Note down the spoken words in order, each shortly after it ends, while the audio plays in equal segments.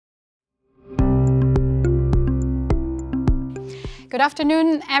Good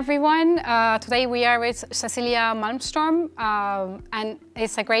afternoon, everyone. Today we are with Cecilia Malmström, and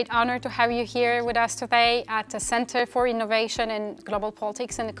it's a great honor to have you here with us today at the Center for Innovation in Global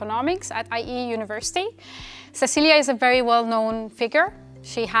Politics and Economics at IE University. Cecilia is a very well-known figure.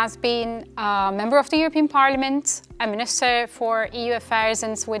 She has been a member of the European Parliament, a Minister for EU Affairs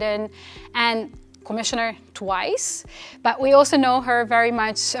in Sweden, and Commissioner twice, but we also know her very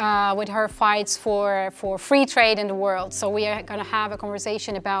much with her fights for free trade in the world. So we are going to have a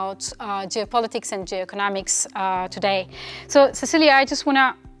conversation about geopolitics and geoeconomics today. So Cecilia, I just want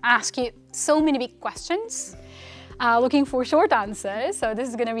to ask you so many big questions. Looking for short answers, so this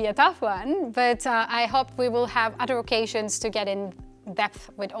is going to be a tough one, but I hope we will have other occasions to get in depth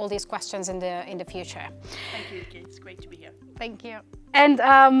with all these questions in the future. Thank you, Ilke. It's great to be here. Thank you. And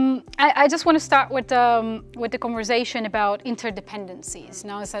I just want to start with the conversation about interdependencies.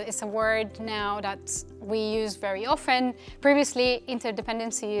 Now, it's a word now that we use very often. Previously,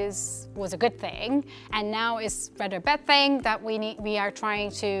 interdependency was a good thing, and now it's rather a bad thing that we are trying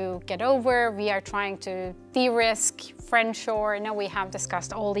to get over. We are trying to de-risk, friendshore. Now we have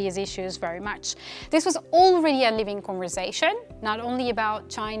discussed all these issues very much. This was already a living conversation, not only about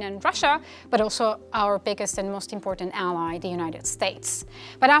China and Russia, but also our biggest and most important ally, the United States.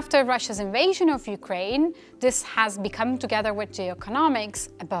 But after Russia's invasion of Ukraine, this has become, together with geoeconomics,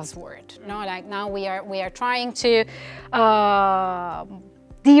 a buzzword. You know, like now we are trying to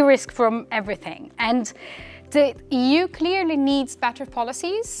de-risk from everything. And the EU clearly needs better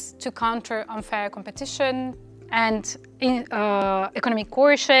policies to counter unfair competition and economic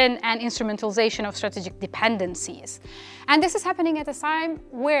coercion and instrumentalization of strategic dependencies. And this is happening at a time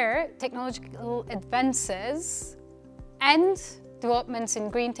where technological advances and developments in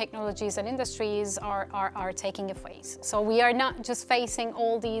green technologies and industries are taking place. So we are not just facing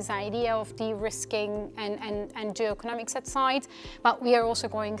all these idea of de-risking and geoeconomics aside, but we are also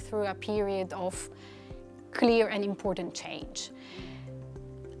going through a period of clear and important change.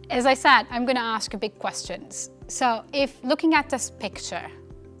 As I said, I'm going to ask you big questions. So if looking at this picture,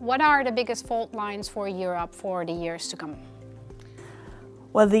 what are the biggest fault lines for Europe for the years to come?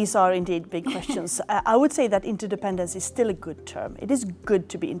 Well, these are indeed big questions. I would say that interdependence is still a good term. It is good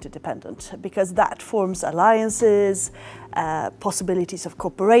to be interdependent because that forms alliances, possibilities of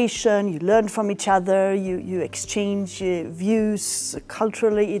cooperation, you learn from each other, you exchange views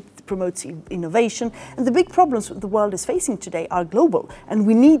culturally, it promotes innovation. And the big problems the world is facing today are global, and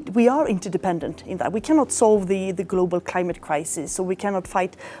we are interdependent in that. We cannot solve the global climate crisis, or we cannot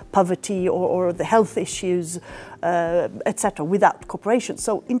fight poverty or the health issues, etc., without cooperation.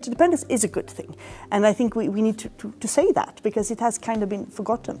 So interdependence is a good thing, and I think we need to say that because it has kind of been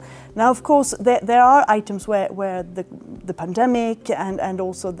forgotten. Now, of course, there are items where the pandemic and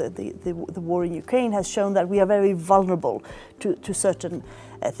also the war in Ukraine has shown that we are very vulnerable to certain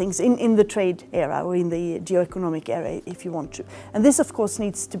things in the trade era or in the geoeconomic area, if you want to. And this, of course,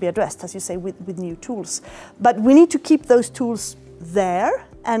 needs to be addressed, as you say, with new tools. But we need to keep those tools there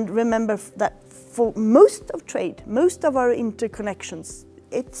and remember that for most of trade, most of our interconnections,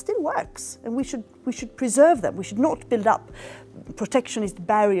 it still works, and we should preserve them. We should not build up protectionist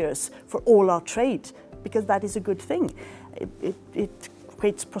barriers for all our trade, because that is a good thing. It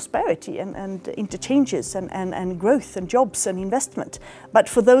creates prosperity and interchanges and growth and jobs and investment. But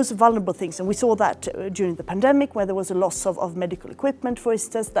for those vulnerable things, and we saw that during the pandemic where there was a loss of medical equipment, for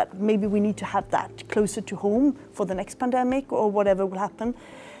instance, that maybe we need to have that closer to home for the next pandemic or whatever will happen.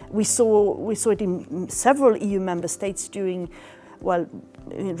 We saw it in several EU member states during, well,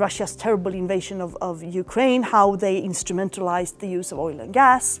 Russia's terrible invasion of Ukraine, how they instrumentalized the use of oil and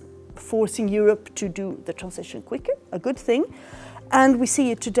gas, forcing Europe to do the transition quicker, a good thing. And we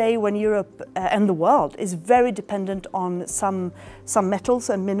see it today when Europe and the world is very dependent on some metals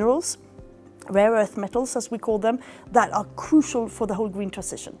and minerals, rare earth metals as we call them, that are crucial for the whole green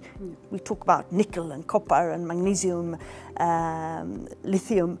transition. We talk about nickel and copper and magnesium,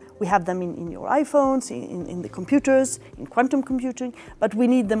 lithium. We have them in your iPhones, in the computers, in quantum computing, but we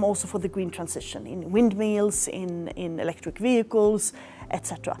need them also for the green transition, in windmills, in electric vehicles,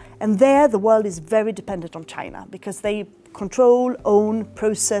 etc. And there the world is very dependent on China because they control, own,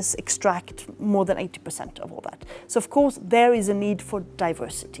 process, extract more than 80% of all that. So of course there is a need for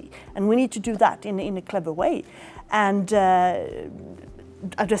diversity, and we need to do that in a clever way, and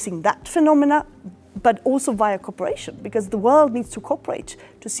addressing that phenomena, but also via cooperation, because the world needs to cooperate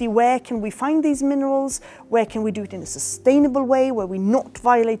to see where can we find these minerals, where can we do it in a sustainable way, where we not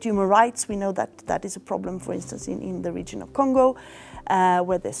violate human rights. We know that that is a problem, for instance, in the region of Congo,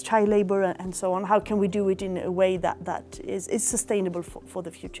 where there's child labor and so on. How can we do it in a way that is sustainable for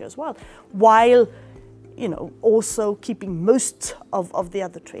the future as well, while also keeping most of the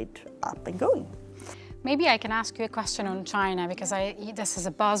other trade up and going. Maybe I can ask you a question on China, because this is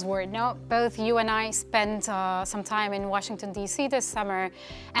a buzzword. No, both you and I spent some time in Washington, D.C. this summer,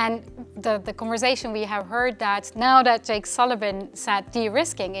 and the conversation we have heard that now that Jake Sullivan said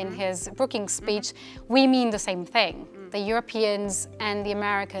de-risking in his Brookings speech, we mean the same thing. The Europeans and the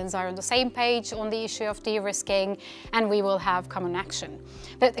Americans are on the same page on the issue of de-risking, and we will have common action.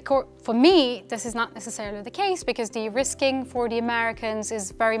 But for me, this is not necessarily the case, because de-risking for the Americans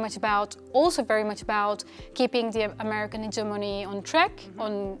is also very much about keeping the American hegemony on track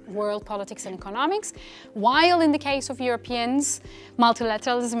on world politics and economics, while in the case of Europeans,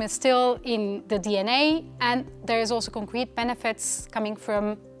 multilateralism is still in the DNA, and there is also concrete benefits coming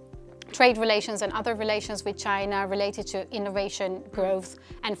from trade relations and other relations with China related to innovation, growth,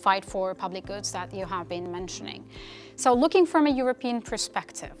 and fight for public goods that you have been mentioning. So looking from a European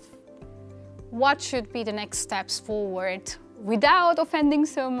perspective, what should be the next steps forward without offending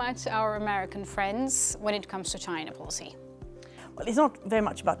so much our American friends when it comes to China policy? Well, it's not very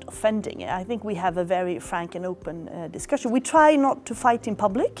much about offending. I think we have a very frank and open discussion. We try not to fight in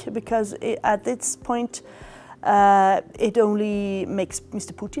public, because at this point it only makes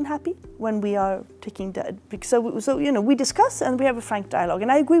Mr. Putin happy when we are taking that. So we discuss and we have a frank dialogue.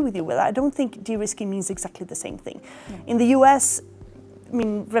 And I agree with you. I don't think de-risking means exactly the same thing. Yeah. In the US,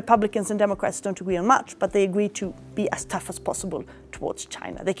 Republicans and Democrats don't agree on much, but they agree to be as tough as possible towards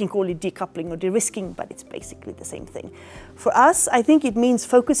China. They can call it decoupling or de-risking, but it's basically the same thing. For us, I think it means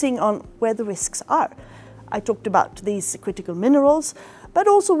focusing on where the risks are. I talked about these critical minerals, but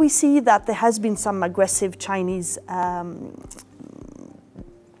also we see that there has been some aggressive Chinese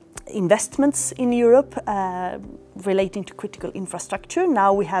investments in Europe relating to critical infrastructure.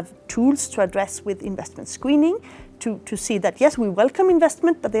 Now we have tools to address with investment screening to see that, yes, we welcome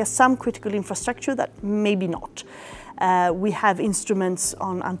investment, but there's some critical infrastructure that maybe not. We have instruments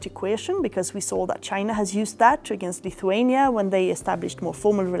on anti-coercion, because we saw that China has used that against Lithuania when they established more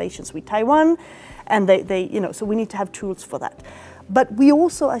formal relations with Taiwan, and so we need to have tools for that. But we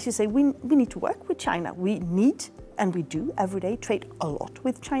also, as you say, we need to work with China. We need, and we do every day, trade a lot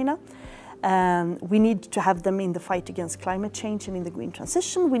with China. We need to have them in the fight against climate change and in the green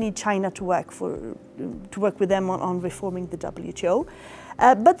transition. We need China to work with them on reforming the WTO.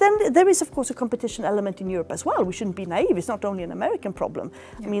 But then there is, of course, a competition element in Europe as well. We shouldn't be naive. It's not only an American problem.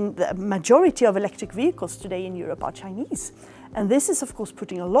 Yeah. The majority of electric vehicles today in Europe are Chinese. And this is, of course,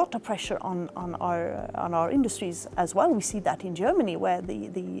 putting a lot of pressure on our industries as well. We see that in Germany, where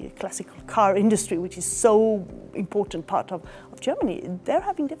the classical car industry, which is so important part of Germany, they're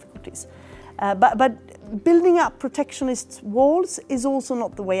having difficulties. But building up protectionist walls is also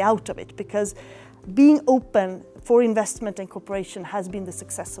not the way out of it, because being open for investment and cooperation has been the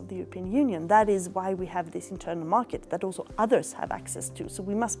success of the European Union. That is why we have this internal market that also others have access to. So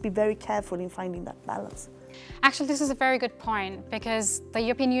we must be very careful in finding that balance. Actually, this is a very good point, because the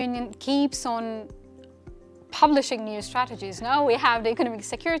European Union keeps on publishing new strategies. Now we have the economic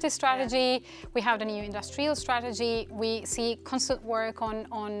security strategy, we have the new industrial strategy, we see constant work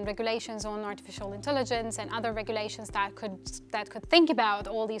on regulations on artificial intelligence and other regulations that could think about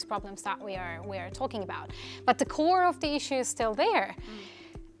all these problems that we are talking about. But the core of the issue is still there.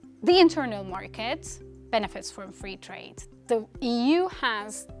 The internal market benefits from free trade. The EU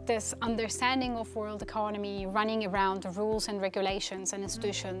has this understanding of world economy running around the rules and regulations and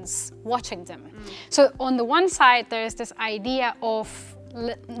institutions watching them. So on the one side, there's this idea of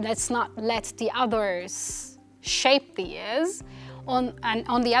let's not let the others shape the is. And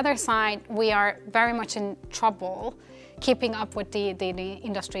on the other side, we are very much in trouble keeping up with the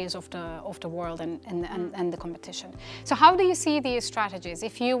industries of the world and the competition. So how do you see these strategies?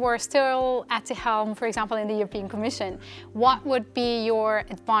 If you were still at the helm, for example, in the European Commission, what would be your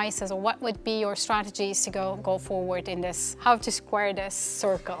advices, or what would be your strategies to go forward in this, how to square this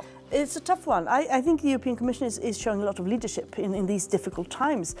circle? It's a tough one. I think the European Commission is showing a lot of leadership in these difficult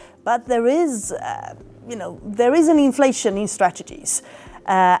times, but there is an inflation in strategies.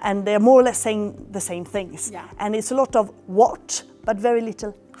 And they're more or less saying the same things. Yeah. And it's a lot of what, but very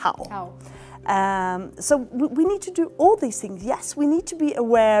little how. So we need to do all these things. Yes, we need to be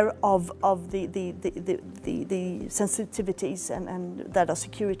aware of the sensitivities and that are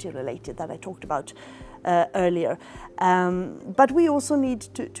security related that I talked about earlier. But we also need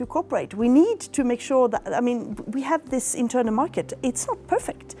to cooperate. We need to make sure that, we have this internal market. It's not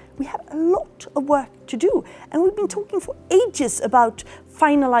perfect. We have a lot of work to do. And we've been talking for ages about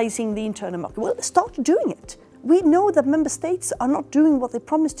finalizing the internal market. Well, start doing it. We know that member states are not doing what they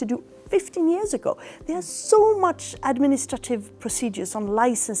promised to do 15 years ago. There's so much administrative procedures on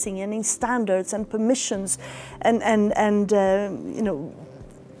licensing and in standards and permissions and you know,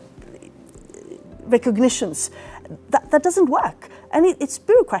 recognitions. That doesn't work. And it's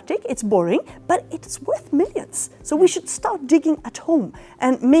bureaucratic, it's boring, but it's worth millions. So we should start digging at home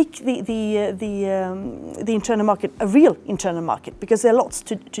and make the internal market a real internal market, because there are lots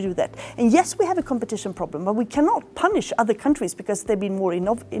to do that. And yes, we have a competition problem, but we cannot punish other countries because they've been more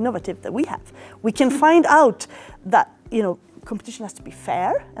innovative than we have. We can find out that, you know, competition has to be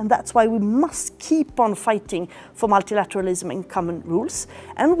fair, and that's why we must keep on fighting for multilateralism and common rules.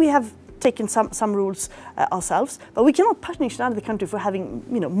 And we have taken some rules ourselves, but we cannot punish another country for having,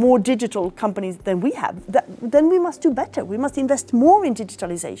 you know, more digital companies than we have. Then we must do better. We must invest more in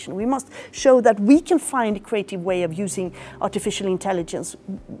digitalization. We must show that we can find a creative way of using artificial intelligence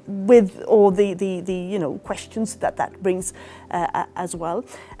with all the you know, questions that brings as well.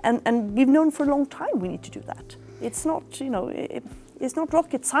 And we've known for a long time we need to do that. It's not, you know, it's not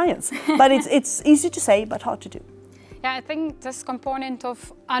rocket science, but it's easy to say but hard to do. Yeah, I think this component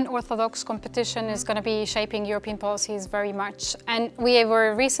of unorthodox competition is going to be shaping European policies very much. And we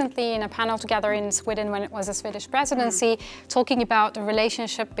were recently in a panel together in Sweden when it was a Swedish presidency, talking about the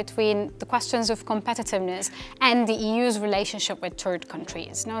relationship between the questions of competitiveness and the EU's relationship with third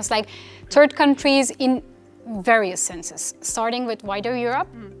countries. Now, it's like third countries in various senses, starting with wider Europe,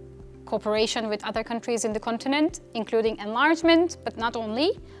 cooperation with other countries in the continent, including enlargement, but not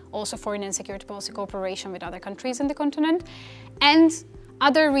only, also foreign and security policy cooperation with other countries in the continent, and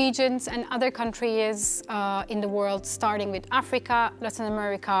other regions and other countries in the world, starting with Africa, Latin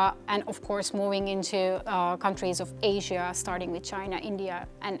America, and of course moving into countries of Asia, starting with China, India,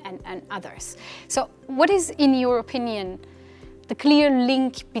 and others. So what is, in your opinion, the clear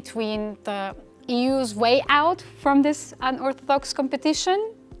link between the EU's way out from this unorthodox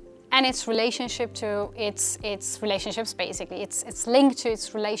competition and its relationship to its relationships, basically. It's linked to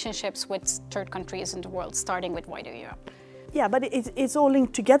its relationships with third countries in the world, starting with wider Europe. Yeah, but it's all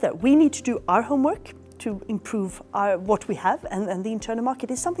linked together. We need to do our homework to improve what we have, and the internal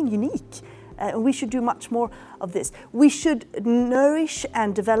market is something unique. We should do much more of this. We should nourish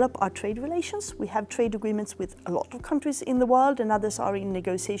and develop our trade relations. We have trade agreements with a lot of countries in the world, and others are in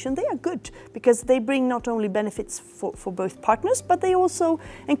negotiation. They are good because they bring not only benefits for both partners, but they also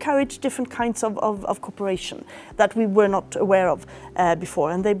encourage different kinds of cooperation that we were not aware of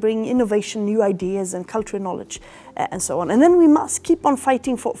before. And they bring innovation, new ideas and cultural knowledge and so on. And then we must keep on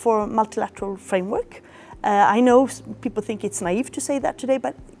fighting for a multilateral framework. I know people think it's naive to say that today,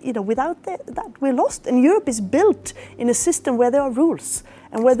 but you know, without that we're lost. And Europe is built in a system where there are rules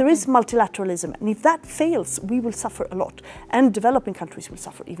and where there is multilateralism. And if that fails, we will suffer a lot. And developing countries will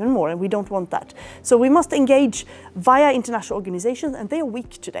suffer even more, and we don't want that. So we must engage via international organizations, and they are weak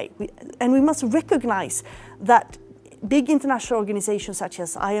today. And we must recognize that big international organizations such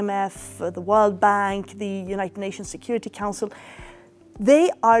as IMF, the World Bank, the United Nations Security Council,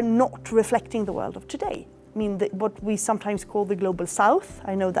 they are not reflecting the world of today. I mean, what we sometimes call the global south,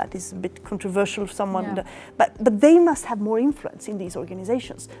 I know that is a bit controversial for someone, yeah. but they must have more influence in these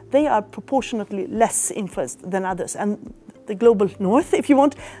organizations. They are proportionately less influenced than others, and the global north, if you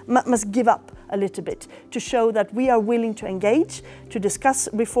want, must give up a little bit to show that we are willing to engage, to discuss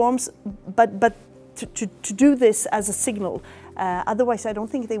reforms, but to do this as a signal. Otherwise, I don't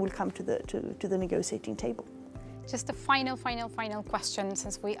think they will come to the negotiating table. Just a final question,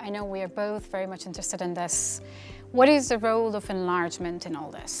 since I know we are both very much interested in this. What is the role of enlargement in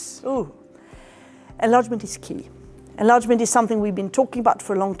all this? Oh, enlargement is key. Enlargement is something we've been talking about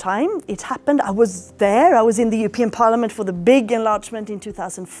for a long time. It happened. I was there. I was in the European Parliament for the big enlargement in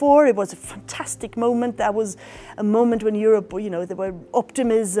 2004. It was a fantastic moment. That was a moment when Europe, you know, there were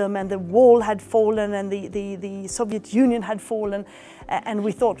optimism, and the wall had fallen, and the Soviet Union had fallen, and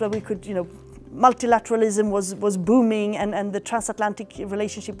we thought that we could, you know, multilateralism was booming, and the transatlantic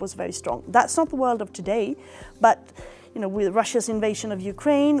relationship was very strong. That's not the world of today, but you know, with Russia's invasion of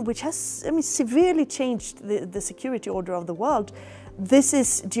Ukraine, which has, I mean, severely changed the security order of the world, this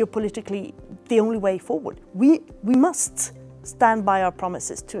is geopolitically the only way forward. We must stand by our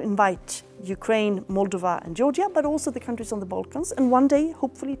promises to invite Ukraine, Moldova and Georgia, but also the countries on the Balkans, and one day,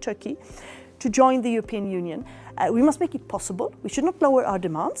 hopefully Turkey, to join the European Union. We must make it possible. We should not lower our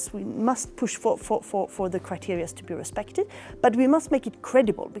demands. We must push for the criteria to be respected, but we must make it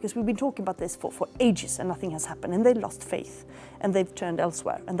credible, because we've been talking about this for ages and nothing has happened, and they lost faith and they've turned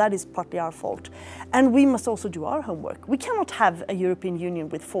elsewhere, and that is partly our fault. And we must also do our homework. We cannot have a European Union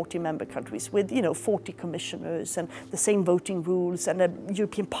with 40 member countries, with 40 commissioners and the same voting rules and a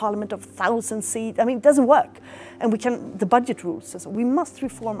European Parliament of 1,000 seats. I mean, it doesn't work. And the budget rules. So we must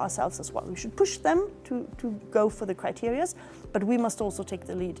reform ourselves as well. We should push them to go for the criteria, but we must also take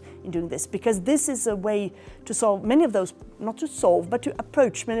the lead in doing this, because this is a way to solve many of those, not to solve, but to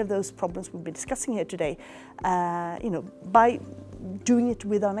approach many of those problems we've been discussing here today, by doing it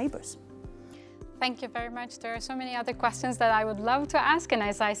with our neighbours. Thank you very much. There are so many other questions that I would love to ask, and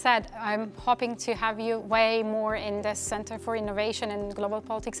as I said, I'm hoping to have you way more in the Center for Innovation in Global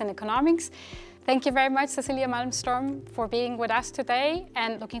Politics and Economics. Thank you very much, Cecilia Malmström, for being with us today,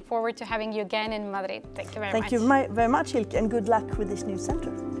 and looking forward to having you again in Madrid. Thank you very much. Thank you very much, Ilke, and good luck with this new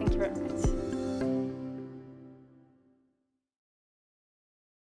centre. Thank you very much.